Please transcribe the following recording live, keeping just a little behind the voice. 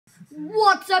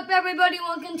What's up, everybody?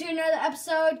 Welcome to another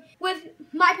episode with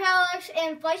my pal Alex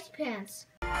and Feisty Pants.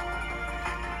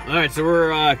 Alright, so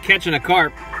we're catching a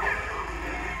carp,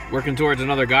 working towards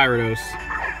another Gyarados.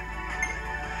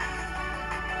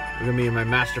 Look at me and my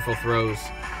masterful throws.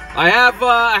 I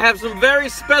have some very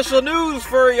special news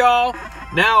for y'all.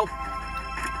 Now,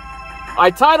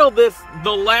 I titled this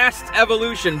The Last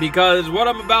Evolution because what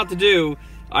I'm about to do,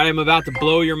 I am about to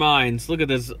blow your minds. Look at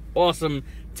this awesome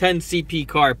 10 CP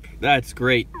carp. That's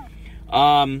great.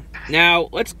 Now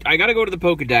I gotta go to the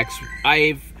Pokedex.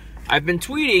 I've been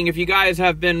tweeting, if you guys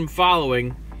have been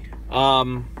following.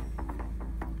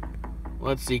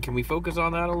 Let's see, can we focus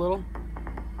on that a little?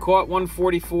 Caught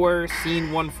 144,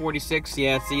 seen 146.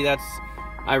 Yeah, see,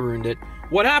 I ruined it.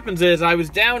 What happens is I was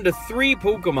down to 3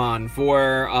 Pokemon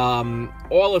for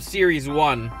all of Series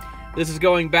 1. This is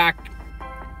going back,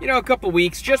 you know, a couple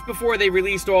weeks, just before they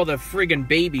released all the friggin'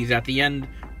 babies at the end.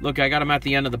 Look, I got them at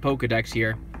the end of the Pokedex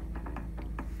here.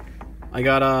 I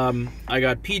got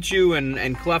Pichu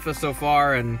and Cleffa so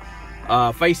far, and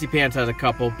Feisty Pants has a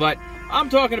couple, but I'm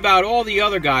talking about all the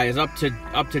other guys up to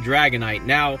Dragonite.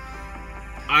 Now,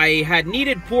 I had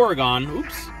needed Porygon.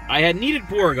 Oops, I had needed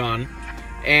Porygon,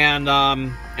 and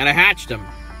I hatched him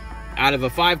out of a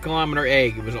 5-kilometer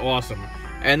egg. It was awesome.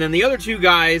 And then the other 2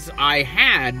 guys I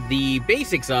had the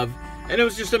basics of, and it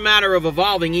was just a matter of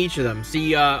evolving each of them.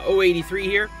 See, 083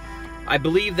 here? I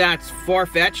believe that's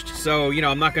far-fetched, so, you know,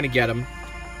 I'm not going to get him.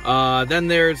 Then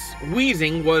there's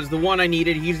Wheezing was the one I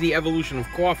needed. He's the evolution of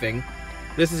Coughing.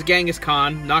 This is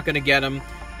Kangaskhan, not going to get him.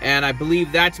 And I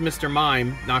believe that's Mr.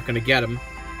 Mime, not going to get him.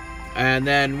 And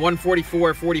then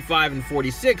 144, 45, and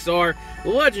 46 are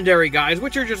legendary guys,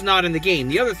 which are just not in the game.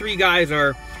 The other 3 guys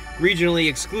are regionally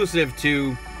exclusive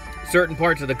to certain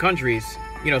parts of the countries,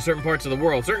 you know, certain parts of the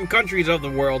world, certain countries of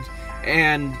the world.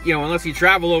 And, you know, unless you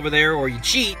travel over there or you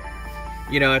cheat,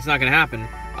 you know, that's not going to happen.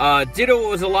 Ditto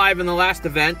was alive in the last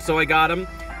event, so I got him.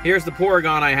 Here's the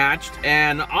Porygon I hatched.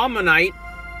 And Ammonite,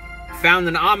 found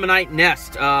an Ammonite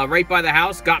nest right by the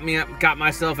house, got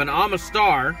myself an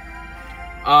Amistar.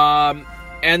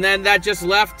 And then that just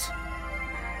left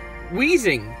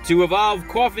Wheezing to evolve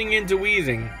Coughing into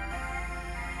Wheezing.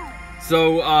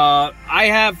 So, I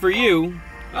have for you...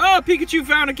 Oh, Pikachu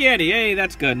found a candy. Hey,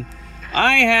 that's good.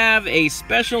 I have a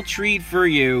special treat for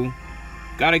you.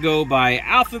 Gotta go by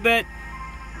alphabet.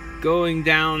 Going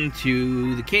down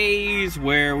to the K's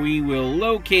where we will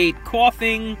locate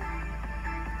Coughing.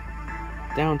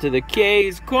 Down to the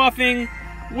K's. Coughing.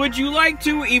 Would you like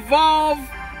to evolve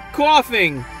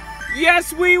Coughing?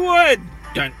 Yes, we would.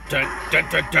 Dun dun dun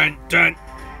dun dun dun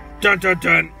dun dun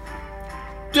dun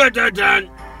dun dun dun.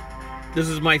 This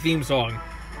is my theme song.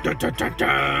 Dun dun dun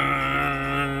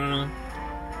dun.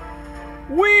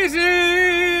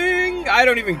 Wheezing! I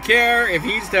don't even care if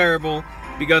he's terrible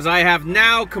because I have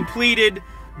now completed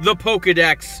the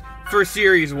Pokedex for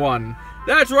Series 1.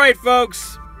 That's right,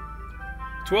 folks.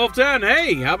 1210.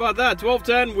 Hey, how about that?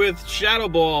 1210 with Shadow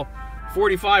Ball.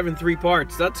 45 in 3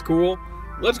 parts. That's cool.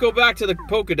 Let's go back to the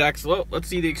Pokedex. Let's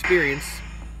see the experience.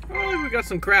 Oh, we got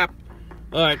some crap.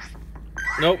 Alright.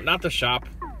 Nope, not the shop.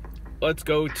 Let's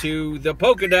go to the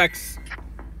Pokedex.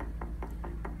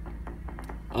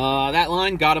 That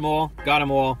line, got them all. Got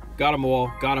them all. Got them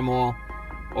all. Got them all.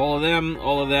 All of them.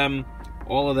 All of them.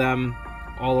 All of them.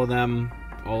 All of them.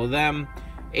 All of them.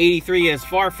 83 is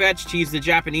far-fetched. He's the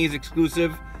Japanese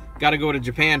exclusive. Gotta go to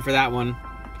Japan for that one.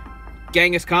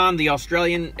 Kangaskhan, the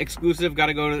Australian exclusive, got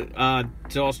to go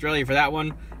to Australia for that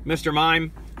one. Mr.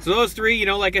 Mime. So those 3, you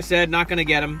know, like I said, not going to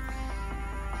get them.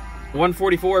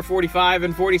 144, 45,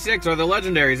 and 46 are the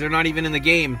legendaries. They're not even in the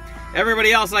game.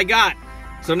 Everybody else I got.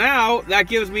 So now, that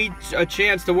gives me a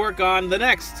chance to work on the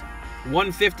next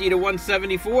 150 to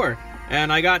 174.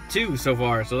 And I got 2 so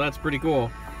far, so that's pretty cool.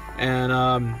 And,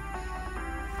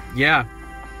 yeah.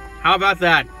 How about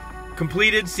that?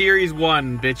 Completed Series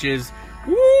 1, bitches.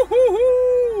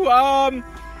 Woo-hoo-hoo!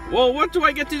 Well, what do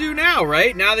I get to do now,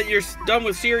 right? Now that you're done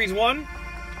with Series 1?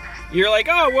 You're like,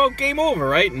 oh, well, game over,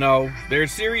 right? No,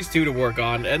 there's Series 2 to work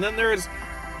on. And then there's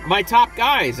my top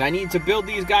guys. I need to build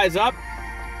these guys up,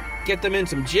 get them in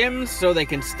some gyms so they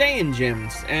can stay in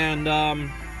gyms. And,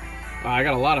 I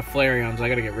got a lot of Flareons. I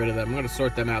gotta get rid of them. I'm gonna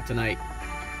sort them out tonight.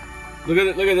 Look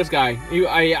at this guy.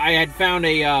 I had found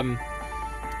a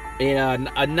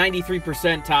 93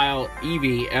 percentile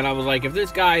Eevee, and I was like, if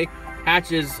this guy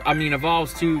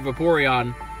evolves to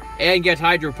Vaporeon and gets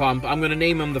Hydro Pump, I'm gonna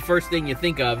name him the first thing you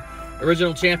think of.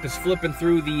 Original Champ is flipping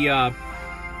through the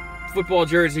football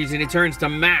jerseys, and he turns to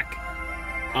Mac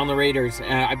on the Raiders.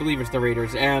 I believe it's the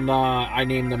Raiders, and I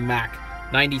named him Mac.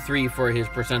 93 for his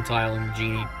percentile in the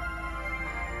Genie.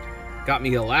 Got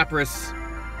me a Lapras.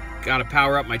 Gotta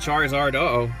power up my Charizard.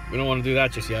 Uh-oh. We don't want to do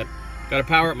that just yet. Gotta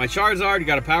power up my Charizard.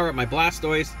 Gotta power up my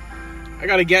Blastoise. I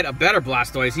gotta get a better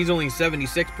Blastoise. He's only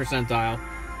 76 percentile.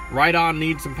 Rhydon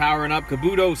needs some powering up.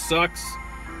 Kabuto sucks.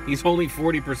 He's only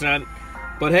 40%.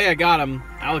 But hey, I got him.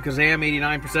 Alakazam,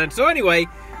 89%. So anyway,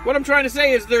 what I'm trying to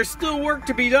say is there's still work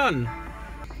to be done.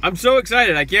 I'm so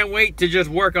excited. I can't wait to just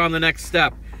work on the next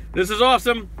step. This is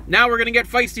awesome. Now we're going to get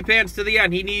Feisty Pants to the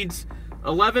end. He needs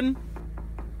 11,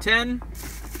 10.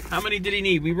 How many did he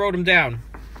need? We wrote them down.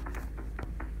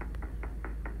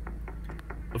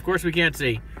 Of course we can't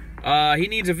see. He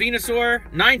needs a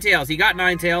Venusaur. Ninetales. He got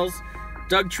Ninetales.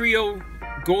 Dugtrio,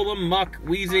 Golem, Muck,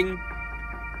 Weezing,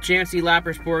 Chansey,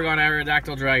 Lapras, Porygon,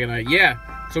 Aerodactyl, Dragonite. Yeah,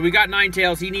 so we got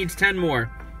Ninetales. He needs 10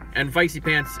 more. And Feisty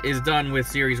Pants is done with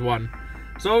Series 1.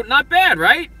 So, not bad,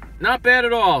 right? Not bad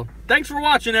at all. Thanks for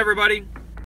watching, everybody.